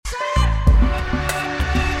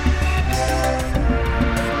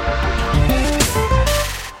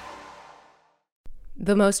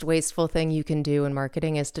The most wasteful thing you can do in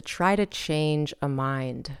marketing is to try to change a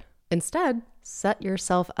mind. Instead, set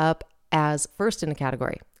yourself up as first in a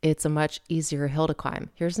category. It's a much easier hill to climb.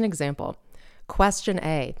 Here's an example. Question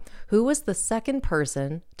A, who was the second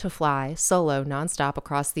person to fly solo nonstop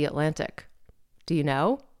across the Atlantic? Do you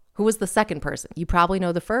know? Who was the second person? You probably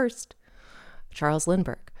know the first. Charles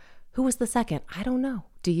Lindbergh. Who was the second? I don't know.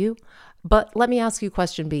 Do you? But let me ask you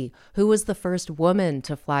question B. Who was the first woman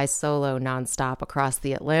to fly solo nonstop across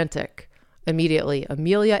the Atlantic? Immediately,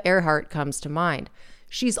 Amelia Earhart comes to mind.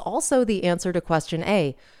 She's also the answer to question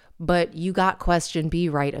A, but you got question B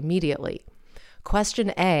right immediately.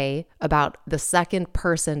 Question A about the second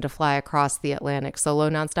person to fly across the Atlantic solo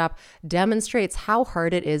nonstop demonstrates how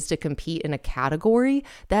hard it is to compete in a category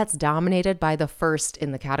that's dominated by the first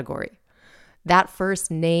in the category. That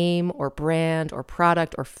first name or brand or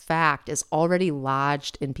product or fact is already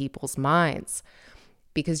lodged in people's minds,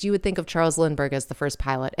 because you would think of Charles Lindbergh as the first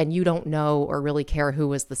pilot and you don't know or really care who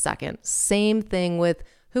was the second. Same thing with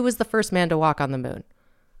who was the first man to walk on the moon.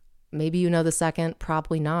 Maybe you know the second,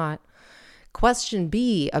 probably not. Question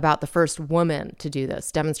B about the first woman to do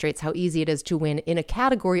this demonstrates how easy it is to win in a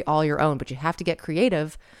category all your own, but you have to get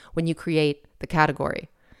creative when you create the category.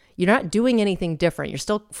 You're not doing anything different. You're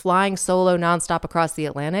still flying solo nonstop across the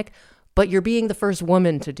Atlantic, but you're being the first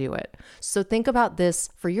woman to do it. So think about this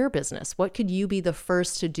for your business. What could you be the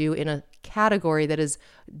first to do in a category that is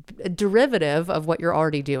a derivative of what you're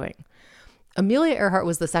already doing? Amelia Earhart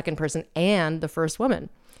was the second person and the first woman,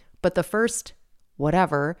 but the first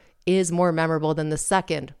whatever is more memorable than the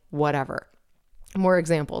second whatever. More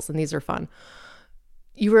examples, and these are fun.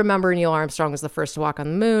 You remember Neil Armstrong was the first to walk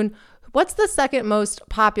on the moon. What's the second most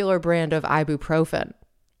popular brand of ibuprofen?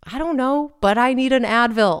 I don't know, but I need an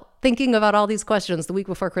Advil. Thinking about all these questions the week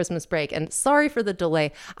before Christmas break. And sorry for the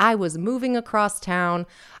delay. I was moving across town.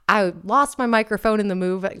 I lost my microphone in the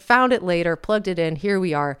move. I found it later, plugged it in. Here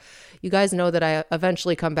we are. You guys know that I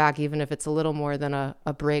eventually come back, even if it's a little more than a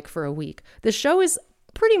break for a week. The show is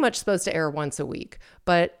pretty much supposed to air once a week,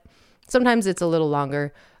 but sometimes it's a little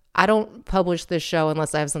longer. I don't publish this show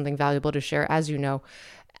unless I have something valuable to share, as you know.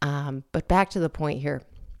 But back to the point here.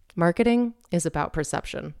 Marketing is about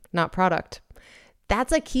perception, not product.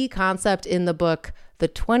 That's a key concept in the book, The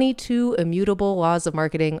 22 Immutable Laws of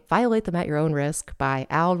Marketing, Violate Them at Your Own Risk by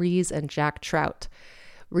Al Ries and Jack Trout.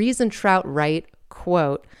 Ries and Trout write,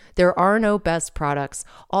 quote, "There are no best products.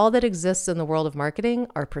 All that exists in the world of marketing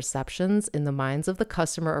are perceptions in the minds of the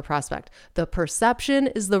customer or prospect. The perception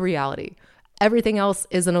is the reality. Everything else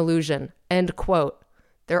is an illusion." End quote.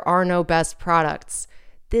 There are no best products.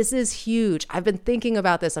 This is huge. I've been thinking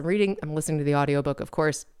about this. I'm listening to the audiobook, of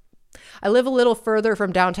course. I live a little further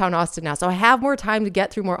from downtown Austin now, so I have more time to get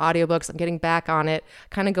through more audiobooks. I'm getting back on it,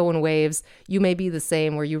 kind of go in waves. You may be the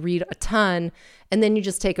same, where you read a ton and then you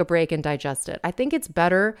just take a break and digest it. I think it's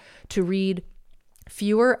better to read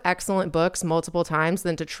fewer excellent books multiple times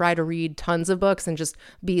than to try to read tons of books and just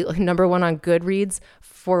be number one on Goodreads.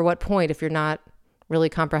 For what point if you're not really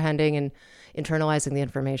comprehending and internalizing the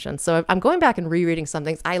information? So I'm going back and rereading some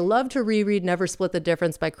things. I love to reread Never Split the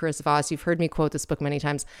Difference by Chris Voss. You've heard me quote this book many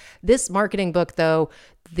times. This marketing book, though,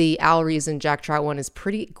 the Al Ries and Jack Trout one, is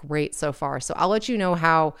pretty great so far. So I'll let you know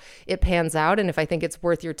how it pans out and if I think it's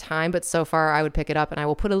worth your time. But so far, I would pick it up, and I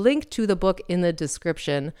will put a link to the book in the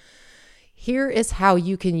description. Here is how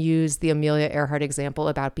you can use the Amelia Earhart example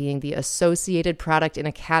about being the associated product in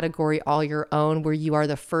a category all your own, where you are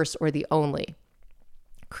the first or the only.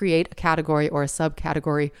 Create a category or a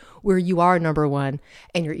subcategory where you are number one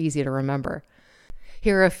and you're easy to remember.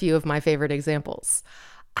 Here are a few of my favorite examples.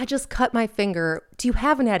 I just cut my finger. Do you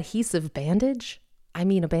have an adhesive bandage? I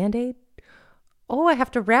mean, a Band-Aid? Oh, I have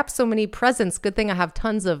to wrap so many presents. Good thing I have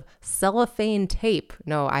tons of cellophane tape.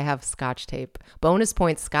 No, I have Scotch tape. Bonus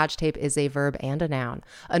points, Scotch tape is a verb and a noun.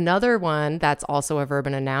 Another one that's also a verb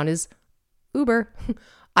and a noun is Uber.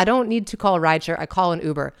 I don't need to call a rideshare. I call an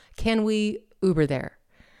Uber. Can we Uber there?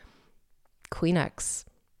 Kleenex.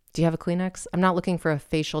 Do you have a Kleenex? I'm not looking for a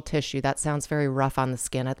facial tissue. That sounds very rough on the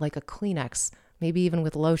skin. I'd like a Kleenex, maybe even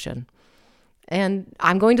with lotion. And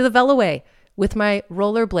I'm going to the Veloway with my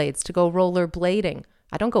rollerblades to go rollerblading.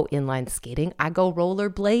 I don't go inline skating. I go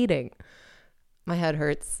rollerblading. My head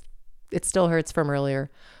hurts. It still hurts from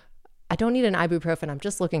earlier. I don't need an ibuprofen. I'm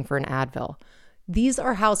just looking for an Advil. These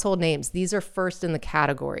are household names. These are first in the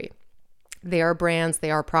category. They are brands, they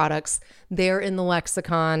are products, they're in the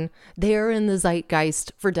lexicon, they're in the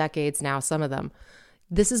zeitgeist for decades now, some of them.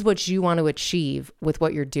 This is what you want to achieve with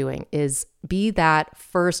what you're doing, is be that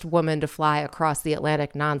first woman to fly across the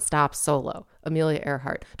Atlantic nonstop solo, Amelia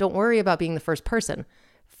Earhart. Don't worry about being the first person.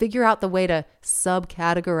 figure out the way to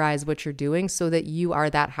subcategorize what you're doing so that you are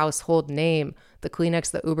that household name, the Kleenex,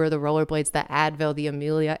 the Uber, the rollerblades, the Advil, the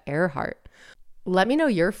Amelia Earhart. Let me know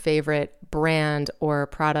your favorite brand or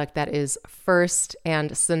product that is first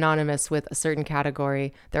and synonymous with a certain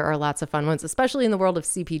category. There are lots of fun ones, especially in the world of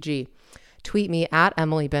CPG. Tweet me at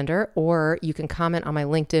Emily Binder, or you can comment on my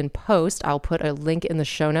LinkedIn post. I'll put a link in the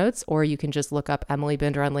show notes, or you can just look up Emily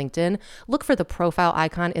Binder on LinkedIn. Look for the profile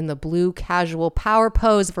icon in the blue casual power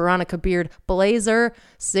pose Veronica Beard blazer,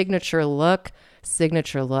 signature look.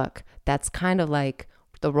 That's kind of like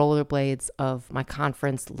the rollerblades of my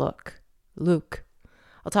conference look. Luke.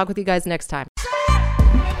 I'll talk with you guys next time.